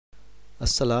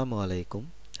Assalamu alaikum.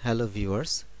 Hello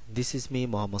viewers. This is me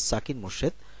Mohammed Sakin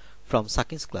Morshed from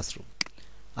Sakin's classroom.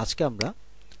 আজকে আমরা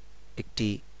একটি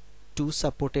two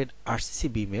supported RCC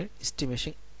বিমের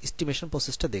estimation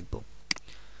প্রসেসটা দেখব।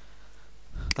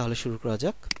 তাহলে শুরু করা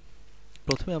যাক।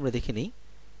 প্রথমে আমরা দেখে নিই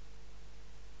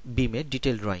বিমের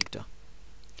ডিটেইল ড্রয়িংটা।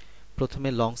 প্রথমে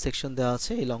লং সেকশন দেওয়া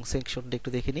আছে, এই লং সেকশনটা একটু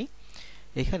দেখে নিই।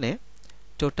 এখানে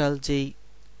টোটাল যেই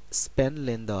স্প্যান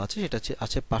লেন্থ দেওয়া আছে সেটা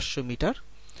আছে 500 মিটার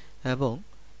এবং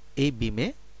এই বিমে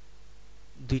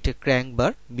দুইটা ক্র্যাঙ্ক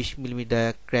বার 20 মিমি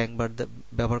ডায়া ক্র্যাঙ্ক বার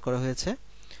ব্যবহার করা হয়েছে,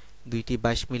 দুইটি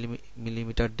 22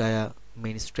 মিলিমিটার ডায়া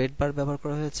মেইন স্ট্রেট বার ব্যবহার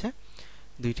করা হয়েছে,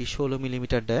 দুইটি 16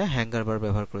 মিলিমিটার ডায়া হ্যাঙ্গার বার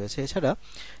ব্যবহার করা হয়েছে। এছাড়া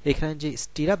এখানে যে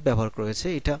স্টিরাপ ব্যবহার করা হয়েছে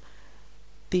এটা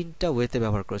তিনটা ওয়েতে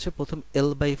ব্যবহার করেছে। প্রথম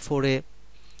L/4 এ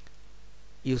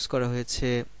ইউজ করা হয়েছে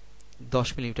 10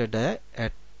 মিলিমিটার ডায়া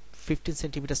এট 15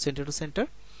 সেন্টিমিটার সেন্টার টু সেন্টার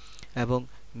এবং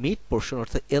মিড পোরশন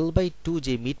অর্থাৎ L/2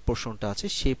 যে মিড পোরশনটা আছে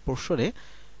সেই পোরশনে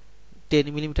 10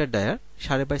 millimetre Dier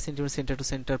 22.5 centimetre centre two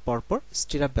centre পরপর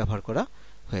স্টিরাপ ব্যবহার করা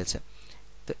হয়েছে।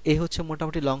 তো এই হচ্ছে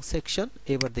মোটামুটি লং সেকশন।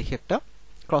 এবার দেখি একটা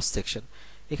ক্রস সেকশন।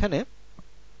 এখানে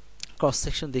ক্রস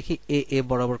সেকশন দেখি এ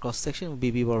বরাবর ক্রস সেকশন এবং বি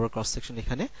বরাবর ক্রস সেকশন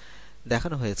এখানে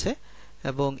দেখানো হয়েছে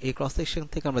এবং এই ক্রস সেকশন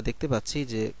থেকে আমরা দেখতে পাচ্ছি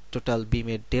যে টোটাল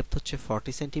বিমের ডেপথ হচ্ছে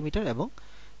 40 সেন্টিমিটার এবং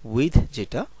উইথ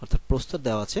যেটা অর্থাৎ প্রস্থ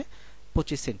দেওয়া আছে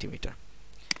 25 সেন্টিমিটার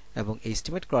এবং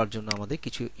এস্টিমেট করার জন্য আমাদের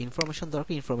কিছু ইনফরমেশন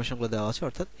দরকার। ইনফরমেশনগুলো দেওয়া আছে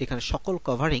অর্থাৎ এখানে সকল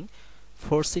কভারিং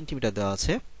 4 সেন্টিমিটার দেওয়া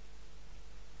আছে।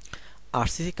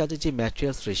 RCC কাজের যে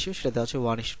ম্যাটেরিয়ালস রেশিও সেটা দেওয়া আছে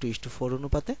 1:2:4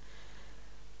 অনুপাতে।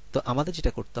 তো আমাদের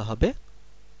যেটা করতে হবে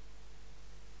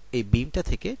এই বিমটা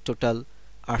থেকে টোটাল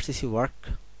RCC ওয়ার্ক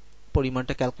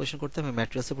পরিমাণটা ক্যালকুলেশন করতে হবে,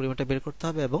 ম্যাটেরিয়ালসের পরিমাণটা বের করতে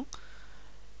হবে এবং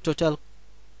টোটাল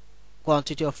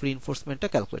কোয়ান্টিটি অফ রিইনফোর্সমেন্টটা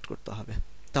ক্যালকুলেট করতে হবে।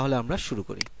 তাহলে আমরা শুরু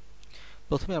করি।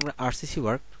 প্রথমে আমরা RCC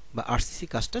ওয়ার্ক বা RCC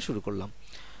কাজটা শুরু করলাম।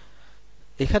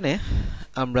 এখানে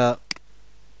আমরা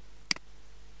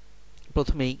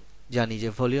প্রথমেই জানি যে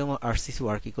volume of RCC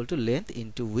work equal to length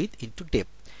into width into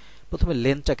depth. প্রথমে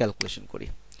লেন্থটা ক্যালকুলেশন করি।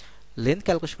 লেন্থ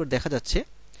ক্যালকুলেশন করে দেখা যাচ্ছে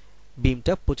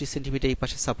বিমটা 25 সেন্টিমিটার এই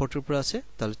পাশে সাপোর্টের উপর আছে,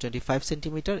 তাহলে 25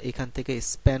 সেন্টিমিটার। এখান থেকে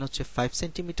স্প্যান হচ্ছে 5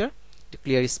 সেন্টিমিটার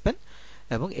ক্লিয়ার স্প্যান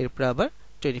এবং এরপর আবার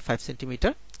 25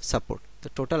 সেন্টিমিটার সাপোর্ট। তো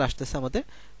টোটাল আসতেছে আমাদের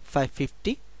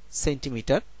 550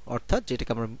 সেন্টিমিটার অর্থাৎ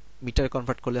যেটাকে আমরা মিটারে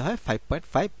কনভার্ট করলে হয়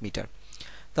 5.5 মিটার।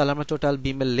 তাহলে আমরা টোটাল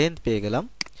বিমের লেন্থ পেয়ে গেলাম।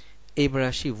 এবার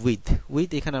আসি উইথ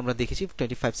এখানে আমরা দেখেছি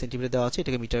 25 সেন্টিমিটার দেওয়া আছে,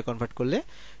 এটাকে মিটারে কনভার্ট করলে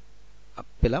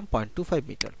পেলাম 0.25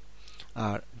 মিটার।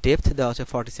 আর ডেপথ দেওয়া আছে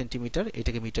 40 সেন্টিমিটার,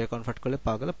 এটাকে মিটারে কনভার্ট করলে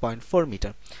পাওয়া গেল 0.4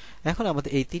 মিটার। এখন আমাদের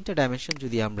এই তিনটা ডাইমেনশন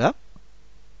যদি আমরা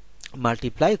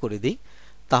মাল্টিপ্লাই করে দিই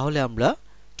তাহলে আমরা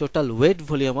total wet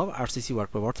volume of RCC work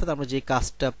পাবো। অর্থাৎ আমরা যে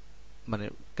কাজটা মানে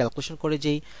ক্যালকুলেশন করে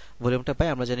যেই ভলিউমটা পাই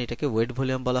আমরা জানি এটাকে ওয়েট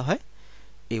ভলিউম বলা হয়।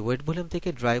 এই ওয়েট ভলিউম থেকে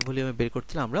ড্রাই ভলিউমে বের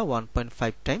করতে আমরা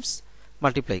 1.5 টাইমস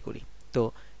মাল্টিপ্লাই করি। তো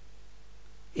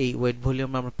এই ওয়েট ভলিউম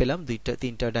আমরা পেলাম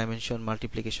তিনটা ডাইমেনশন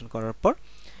মাল্টিপ্লিকেশন করার পর,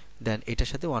 দেন এটার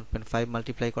সাথে 1.5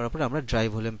 মাল্টিপ্লাই করার পর আমরা ড্রাই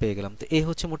ভলিউম পেয়ে গেলাম। তো এই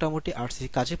হচ্ছে মোটামুটি RCC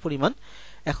কাজের পরিমাণ।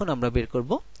 এখন আমরা বের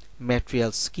করব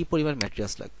ম্যাটেরিয়ালস, কি পরিমাণ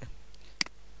ম্যাটেরিয়ালস লাগবে।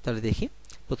 তাহলে দেখি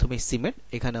প্রথমে সিমেন্ট।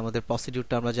 এখানে আমাদের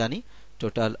প্রসিডিউরটা আমরা জানি,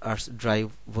 total dry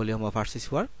volume of RCC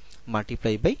work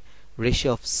multiply by ratio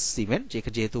of cement,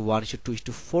 যেহেতু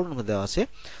 1:2:4 মধ্যে দেওয়া আছে।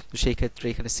 তো সেই ক্ষেত্রে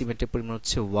এখানে সিমেন্টের পরিমাণ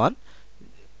হচ্ছে 1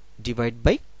 divide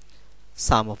by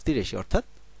some of the ratio অর্থাৎ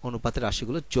অনুপাতের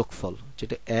রাশিগুলো যোগফল,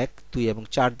 যেটা 1, 2 এবং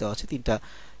 4 দেওয়া আছে, তিনটা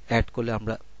অ্যাড করলে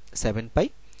আমরা 7 পাই।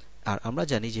 আর আমরা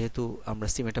জানি যেহেতু আমরা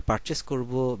সিমেন্টটা পারচেস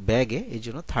করব ব্যাগে, এই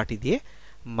জন্য 30 দিয়ে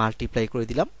মাল্টিপ্লাই করে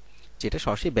দিলাম, যেটা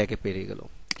সরাসরি ব্যাগে পেয়ে গেল।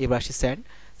 এবার আসি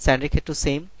স্যান্ডের ক্ষেত্রে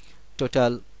same,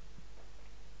 total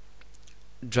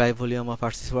dry volume of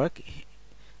RCC work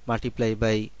multiply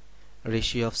by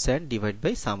ratio of sand divide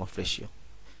by some of ratio.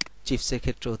 চিপসের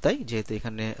ক্ষেত্রেও তাই, যেহেতু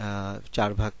এখানে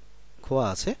 4 ভাগ খোয়া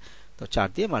আছে তো 4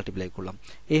 দিয়ে মাল্টিপ্লাই করলাম।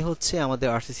 এই হচ্ছে আমাদের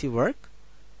RCC ওয়ার্ক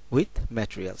উইথ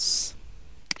ম্যাটেরিয়ালস।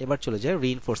 এবার চলে যায়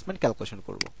রিইনফোর্সমেন্ট ক্যালকুলেশন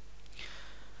করব।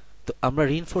 তো আমরা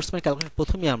রিইনফোর্সমেন্ট ক্যালকুলেশন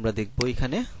প্রথমে আমরা দেখব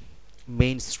এখানে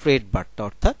মেইন স্ট্রেট বারটা,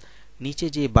 অর্থাৎ নিচে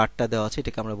যে বারটা দেওয়া আছে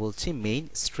এটাকে আমরা বলছি মেইন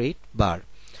স্ট্রেট বার।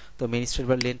 তো মেইন স্ট্রেট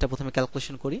বার লেন্থটা প্রথমে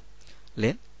ক্যালকুলেশন করি।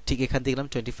 লেন্থ ঠিক এখান থেকে গেলাম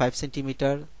 25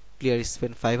 centimetre, clear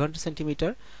span 500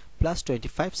 centimetre plus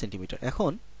 25 centimetre.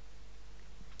 এখন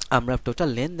আমরা টোটাল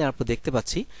লেন্থ নেওয়ার পর দেখতে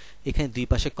পাচ্ছি এখানে দুই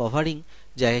পাশে কভারিং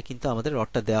জায়গায় কিন্তু আমাদের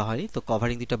রডটা দেওয়া হয়নি, তো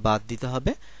কভারিং দুইটা বাদ দিতে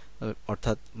হবে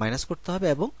অর্থাৎ মাইনাস করতে হবে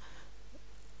এবং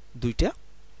দুইটা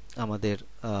আমাদের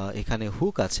এখানে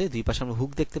হুক আছে, দুই পাশে আমরা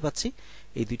হুক দেখতে পাচ্ছি,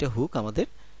 এই দুইটা হুক আমাদের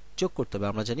যোগ করতে হবে।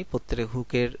 আমরা জানি প্রত্যেক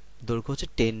হুকের দৈর্ঘ্য হচ্ছে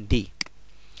 10D।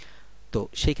 তো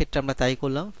সেই ক্ষেত্রে আমরা তাই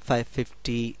করলাম,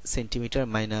 550 সেন্টিমিটার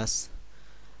মাইনাস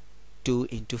 2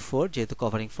 ইন্টু 4 যেহেতু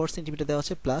কভারিং 4 সেন্টিমিটার দেওয়া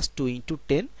আছে প্লাস 2 ইন্টু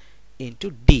 10 ইন্টু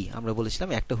ডি আমরা বলেছিলাম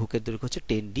একটা হুকের দৈর্ঘ্য হচ্ছে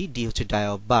 10 ডি ডি হচ্ছে ডায়া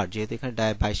অফ বার যেহেতু এখানে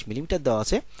ডায়া 22 মিলিমিটার দেওয়া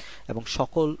আছে এবং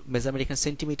সকল মেজারমেন্ট এখানে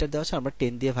সেন্টিমিটার দেওয়া আছে আমরা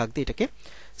 10 দিয়ে ভাগ দিয়ে এটাকে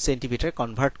সেন্টিমিটারে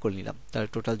কনভার্ট করে নিলাম তাহলে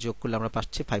টোটাল যোগ করলে আমরা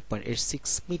পাচ্ছি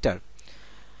 5.86 মিটার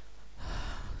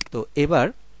তো এবার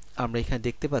আমরা এখানে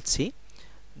দেখতে পাচ্ছি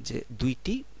যে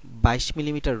দুইটি 22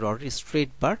 মিলিমিটার রডের স্ট্রেট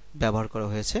বার ব্যবহার করা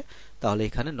হয়েছে তাহলে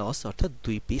এখানে নস অর্থাৎ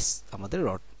 2 পিস আমাদের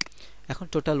রড এখন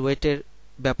টোটাল ওয়েটের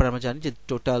ব্যাপারে আমরা জানি যে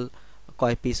টোটাল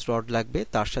কয় পিস রড লাগবে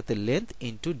তার সাথে length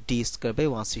into D square by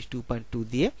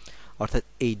 162.2 দিয়ে অর্থাৎ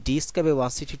এই ডি স্কয়ার বাই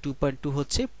 162.2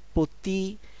 হচ্ছে প্রতি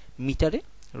মিটারে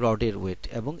রডের ওয়েট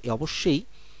এবং অবশ্যই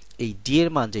এই ডি এর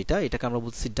মান যেটা এটাকে আমরা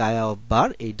বলছি ডায়া অফ বার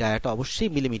এই ডায়াটা অবশ্যই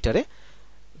মিলিমিটারে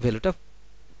ভ্যালুটা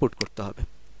পুট করতে হবে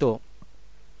তো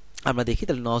আমরা দেখি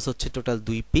তাহলে নস হচ্ছে টোটাল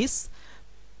 2 পিস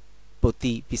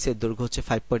প্রতি পিসের দৈর্ঘ্য হচ্ছে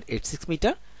 5.86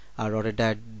 মিটার আর রডের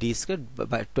dia D square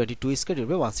by 22 square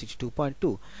by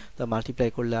 162.2 তো মাল্টিপ্লাই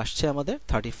করলে আসছে আমাদের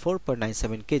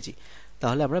 34.97 কেজি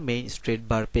তাহলে আমরা মেইন স্ট্রেট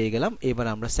বার পেয়ে গেলাম এবার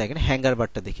আমরা সেকেন্ড হ্যাঙ্গার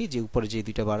বারটা দেখি যে উপরে যে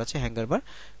দুইটা বার আছে হ্যাঙ্গার বার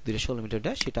 216 মিটার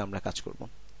ডায়া সেটা আমরা কাজ করব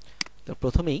তো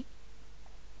প্রথমেই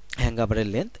হ্যাঙ্গার বারের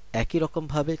লেন্থ একই রকম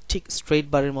ভাবে ঠিক স্ট্রেট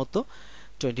বারের মতো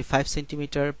 25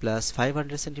 centimetre plus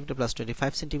 500 centimetre plus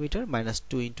 25 centimetre minus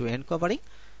 2 into and covering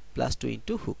plus 2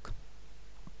 into hook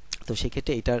তো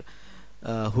সেক্ষেত্রে এটার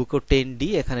হুকও 10D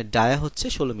এখানে ডায়া হচ্ছে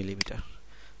 16 মিলিমিটার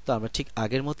তো আমরা ঠিক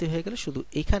আগের মতই হয়ে গেল শুধু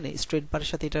এখানে স্ট্রেট বারের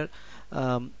সাথে এটার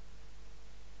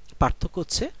পার্থক্য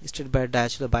হচ্ছে স্ট্রেট বারের ডায়া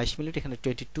ছিল 22 মিলিমিটার এখানে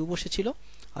 22 বসেছিল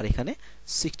আর এখানে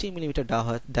 16 মিলিমিটার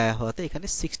ডায়া হওয়াতে এখানে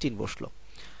 16 বসলো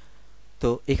তো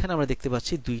এখানে আমরা দেখতে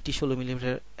পাচ্ছি দুইটি 16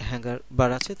 মিলিমিটার হ্যাঙ্গার বার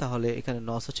আছে তাহলে এখানে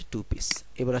নস হচ্ছে 2 পিস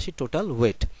এবার আসি টোটাল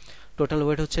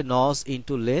ওয়েট হচ্ছে নস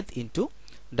into length into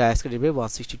dia square by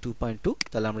 162.2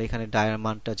 তাহলে আমরা এখানে ডায়ার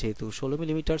মানটা যেহেতু 16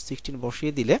 মিলিমিটার 16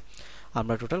 বসিয়ে দিলে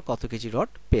আমরা টোটাল কত কেজি রড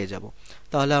পেয়ে যাব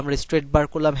তাহলে আমরা স্ট্রেট বার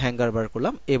করলাম হ্যাঙ্গার বার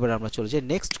করলাম এবার আমরা চলে যাই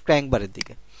নেক্সট ক্র্যাঙ্ক বারের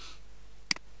দিকে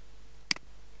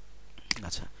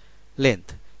আচ্ছা লেন্থ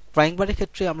ক্র্যাঙ্ক বারের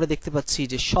ক্ষেত্রে আমরা দেখতে পাচ্ছি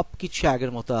যে সবকিছু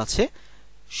আগের মতো আছে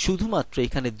শুধুমাত্র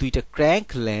এখানে দুইটা ক্র্যাঙ্ক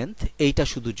লেন্থ এইটা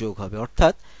শুধু যোগ হবে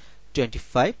অর্থাৎ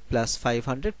 25 plus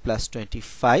 500 plus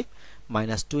 25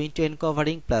 minus 2 into and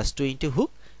covering plus 2 into hook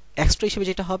extra হিসেবে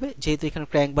যেটা হবে যেহেতু এখানে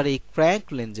ক্র্যাঙ্ক বারে এই ক্র্যাঙ্ক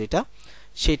লেন্থ যেটা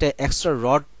সেটা এক্সট্রা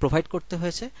রড প্রোভাইড করতে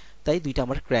হয়েছে তাই দুইটা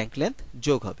আমার ক্র্যাঙ্ক লেন্থ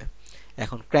যোগ হবে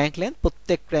এখন ক্র্যাঙ্ক লেন্থ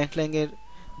প্রত্যেক ক্র্যাঙ্ক লেন্থের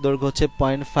দৈর্ঘ্য হচ্ছে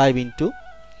 0.5 ইন্টু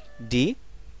ডি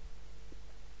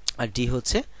আর ডি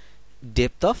হচ্ছে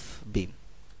ডেপথ অফ বিম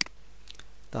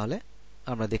তাহলে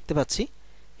আমরা দেখতে পাচ্ছি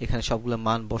এখানে সবগুলো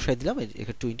মান বসাই দিলাম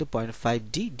এখানে 2 ইনটু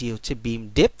 0.5 ডি ডি হচ্ছে বিম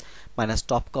depth minus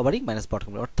top covering minus bottom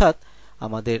covering অর্থাৎ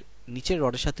আমাদের নিচের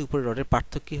রডের সাথে উপরের রডের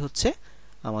পার্থক্য হচ্ছে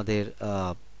আমাদের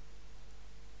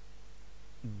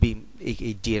বিম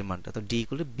এই ডি এর মানটা তো D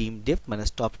equal to beam depth minus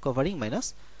top covering minus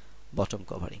bottom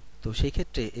covering তো সেই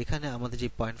ক্ষেত্রে এখানে আমাদের যে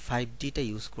 0.5 ডিটা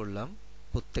ইউজ করলাম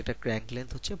প্রত্যেকটা ক্র্যাঙ্ক লেন্থ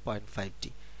হচ্ছে 0.5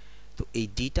 ডি তো এই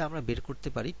ডিটা আমরা বের করতে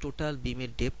পারি টোটাল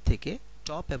বিমের ডেপথ থেকে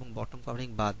টপ এবং বটম কভারিং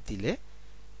বাদ দিলে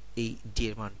এই ডি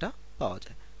এর মানটা পাওয়া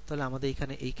যায় তাহলে আমাদের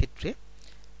এখানে এই ক্ষেত্রে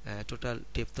টোটাল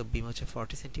ডেপথ অফ বিম হচ্ছে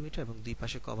 40 সেন্টিমিটার এবং দুই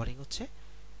পাশে কভারিং হচ্ছে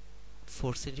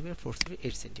 4 সেন্টিমিটার 4 সেন্টিমিটার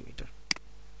 8 সেন্টিমিটার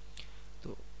তো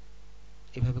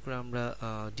এভাবে করে আমরা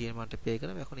ডি এর মানটা পেয়ে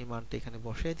গেলাম এখন এই মানটা এখানে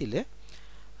বসায় দিলে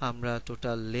আমরা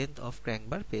টোটাল লেন্থ অফ ক্র্যাঙ্ক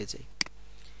বার পেয়ে যাই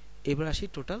এবার আসি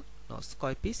টোটাল নস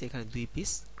কয় পিস এখানে 2 পিস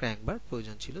ক্র্যাঙ্ক বার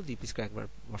প্রয়োজন ছিল 2 পিস ক্র্যাঙ্ক বার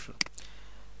বসালাম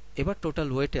এবার টোটাল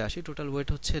ওয়েটে আসি টোটাল ওয়েট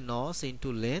হচ্ছে নস ইনটু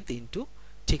লেন্থ ইনটু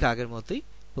ঠিক আগের মতোই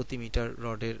প্রতি মিটার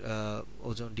রডের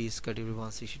ওজন ডি স্কয়ার ডিভাইড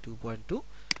 162.2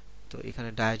 তো এখানে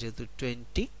ডায়া যেহেতু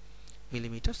 20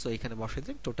 মিলিমিটার সো এখানে বসাই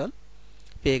দিলাম টোটাল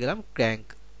পেয়ে গেলাম ক্র্যাঙ্ক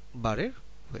বারের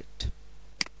ওয়েট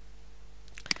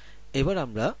এবার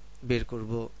আমরা বের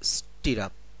করব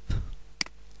স্টিরাপ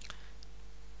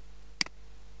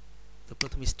তো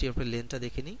প্রথম স্টিরাপের লেন্থটা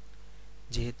দেখে নিই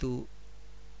যেহেতু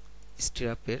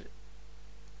স্টিরাপের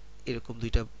এরকম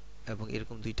দুইটা এবং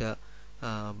এরকম দুইটা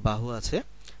বাহু আছে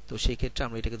তো সেই ক্ষেত্রে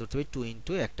আমরা এটাকে ধরতে পারি 2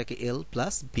 ইনটু একটাকে L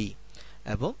প্লাস B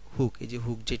এবং হুক এই যে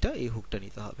হুক যেটা এই হুকটা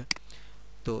নিতে হবে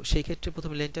তো সেই ক্ষেত্রে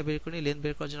প্রথমে লেন্থটা বের করে নিই লেন্থ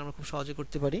বের করার জন্য আমরা খুব সহজে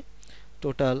করতে পারি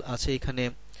টোটাল আছে এখানে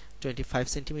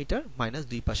 25 সেন্টিমিটার মাইনাস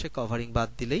দুই পাশে কভারিং বাদ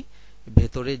দিলেই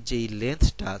ভেতরে যেই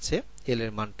লেন্থটা আছে L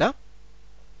এর মানটা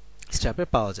স্ট্র্যাপে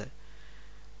পাওয়া যায়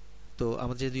তো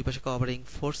আমাদের দুই পাশে কভারিং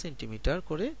 4 সেন্টিমিটার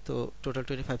করে তো টোটাল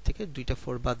 25 থেকে দুইটা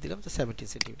 4 বাদ দিলাম তো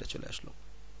 17 সেন্টিমিটার চলে আসলো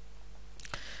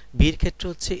বি এর ক্ষেত্রে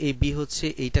হচ্ছে এই বি হচ্ছে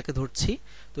এইটাকে ধরছি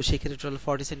তো সেই ক্ষেত্রে টোটাল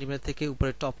 40 সেন্টিমিটার থেকে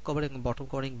উপরে টপ কভার এবং বটম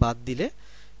কভারিং বাদ দিলে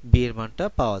বি এর মানটা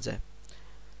পাওয়া যায়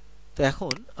তো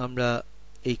এখন আমরা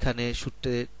এইখানে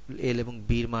সূত্রে এল এবং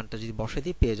বি এর মানটা যদি বসাই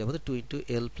দিই পেয়ে যাবো 2 into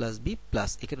L plus B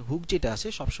plus এখানে হুক যেটা আছে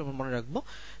সবসময় মনে রাখবো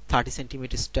 30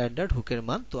 সেন্টিমিটার স্ট্যান্ডার্ড হুকের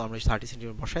মান, তো আমরা 30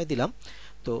 সেন্টিমিটার বসাই দিলাম।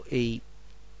 তো এই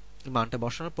মানটা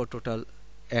বসানোর পর টোটাল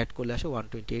অ্যাড করলে আসে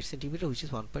 128 সেন্টিমিটার হুইচ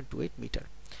ইজ 1.28 মিটার।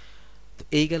 তো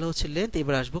এই গেল হচ্ছে লেন্থ।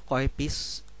 এবার আসবো কয় পিস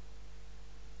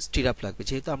স্টিরাপ লাগবে।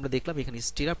 যেহেতু আমরা দেখলাম এখানে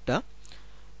স্টিরাপটা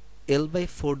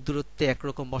L/4 দূরত্বে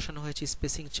একরকম বসানো হয়েছে,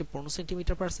 স্পেসিং হচ্ছে 15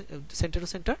 সেন্টিমিটার পার সেন্টার টু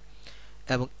সেন্টার,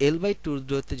 এবং L/2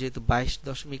 দূরত্বে যেহেতু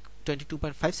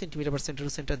 22.5 সেন্টিমিটার পার সেন্টার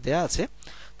টু সেন্টার দেওয়া আছে,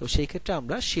 তো সেই ক্ষেত্রে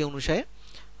আমরা সেই অনুসারে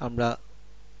আমরা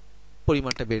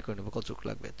পরিমাণটা বের করে নেব কতটুকু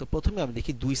লাগবে। তো প্রথমে আমি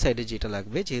দেখি দুই সাইডে যেটা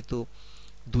লাগবে, যেহেতু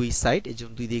দুই সাইড এই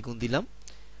জন্য 2 দিয়ে গুণ দিলাম।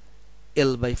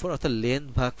 L/4 অর্থাৎ লেন্থ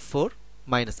ভাগ 4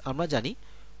 মাইনাস আমরা জানি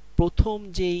প্রথম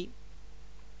যেই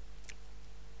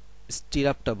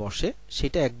স্টিরাপটা বসে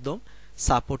সেটা একদম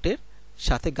সাপোর্টের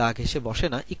সাথে গা ঘেঁষে বসে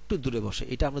না, একটু দূরে বসে।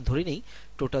 এটা আমরা ধরে নেই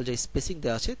টোটাল যে স্পেসিং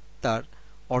দেওয়া আছে তার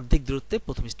অর্ধেক দূরত্বে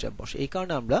প্রথম স্টিরাপ বসে। এই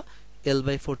কারণে আমরা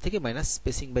L/4 থেকে মাইনাস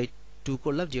স্পেসিং বাই 2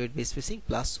 করলাম, ডিভাইড বাই স্পেসিং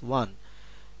প্লাস 1।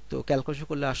 তো ক্যালকুলেশন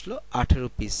করলে আসলো 18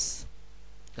 পিস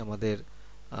আমাদের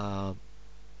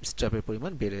স্টিরাপের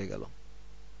পরিমাণ বের হয়ে গেল।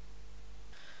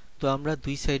 তো আমরা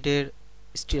দুই সাইডের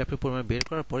স্টিরাপের পরিমাণ বের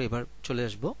করার পর এবার চলে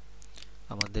আসবো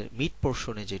আমাদের মিড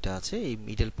পোর্শনে যেটা আছে, এই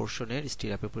মিডল পোর্শনের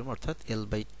স্টিরাপের পরিমাণ অর্থাৎ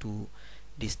L/2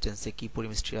 ডিসটেন্সে কি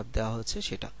পরিমাণ স্টিরাপ দেওয়া হচ্ছে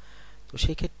সেটা। তো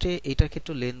সেই ক্ষেত্রে এটার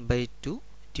ক্ষেত্রে লেন্থ/2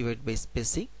 ডিভাইড বাই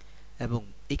স্পেসিং, এবং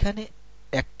এখানে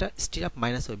একটা স্টিরাপ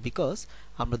মাইনাস হবে বিকজ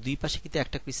আমরা দুই পাশে কিন্তু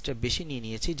একটা স্টিরাপ বেশি নিয়ে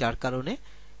নিয়েছি, যার কারণে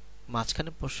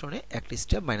মাঝখানে পোর্শনে একটা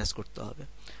স্টিরাপ মাইনাস করতে হবে।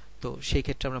 তো সেই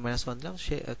ক্ষেত্রে আমরা -1 দিলাম।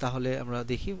 তাহলে আমরা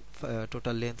দেখি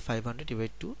টোটাল লেন্থ 500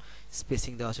 ডিভাইড 2,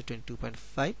 স্পেসিং দেওয়া আছে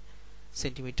 22.5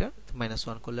 সেন্টিমিটার,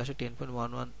 -1 করলে আসে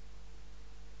 10.11,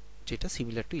 যেটা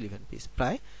সিমিলার টু 11 পিস,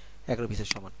 প্রায় 11 পিসের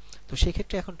সমান। তো সেই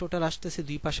ক্ষেত্রে এখন টোটাল আসতেছে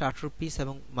দুই পাশে 18 পিস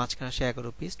এবং মাঝখানে আসে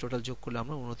 11 পিস, টোটাল যোগ করলে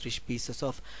আমরা 29 পিসেস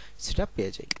অফ স্টিরাপ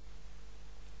পেয়ে যাই।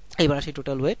 এবার আসি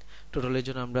টোটাল ওয়েট। টোটালের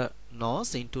জন্য আমরা নস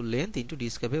into length into D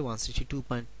square by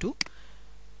 162.2।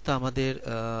 তো আমাদের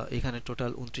এখানে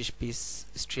টোটাল 29 পিস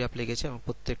স্ট্রিপ লেগেছে এবং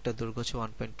প্রত্যেকটা দৈর্ঘ্য হচ্ছে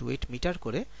 1.28 মিটার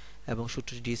করে, এবং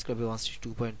সূত্র ডি স্কয়ার বাই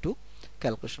 162.2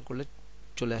 ক্যালকুলেশন করলে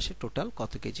চলে আসে টোটাল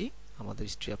কত কেজি আমাদের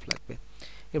স্ট্রিপ লাগবে।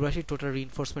 এবার আসি টোটাল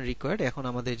রিইনফোর্সমেন্ট রিকোয়ার্ড। এখন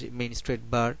আমাদের মেইন স্ট্রেট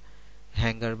বার,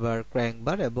 হ্যাঙ্গার বার, ক্র্যাঙ্ক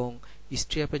বার এবং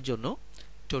স্ট্রিপের জন্য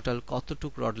টোটাল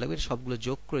কতটুকু রড লাগবে সবগুলো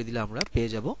যোগ করে দিলে আমরা পেয়ে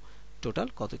যাব টোটাল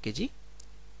কত কেজি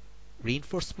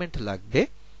রিইনফোর্সমেন্ট লাগবে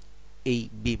এই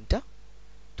বিমটা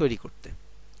তৈরি করতে।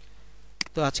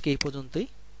 তো আজকে এই পর্যন্তই।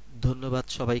 ধন্যবাদ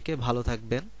সবাইকে, ভালো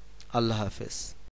থাকবেন, আল্লাহ হাফেজ।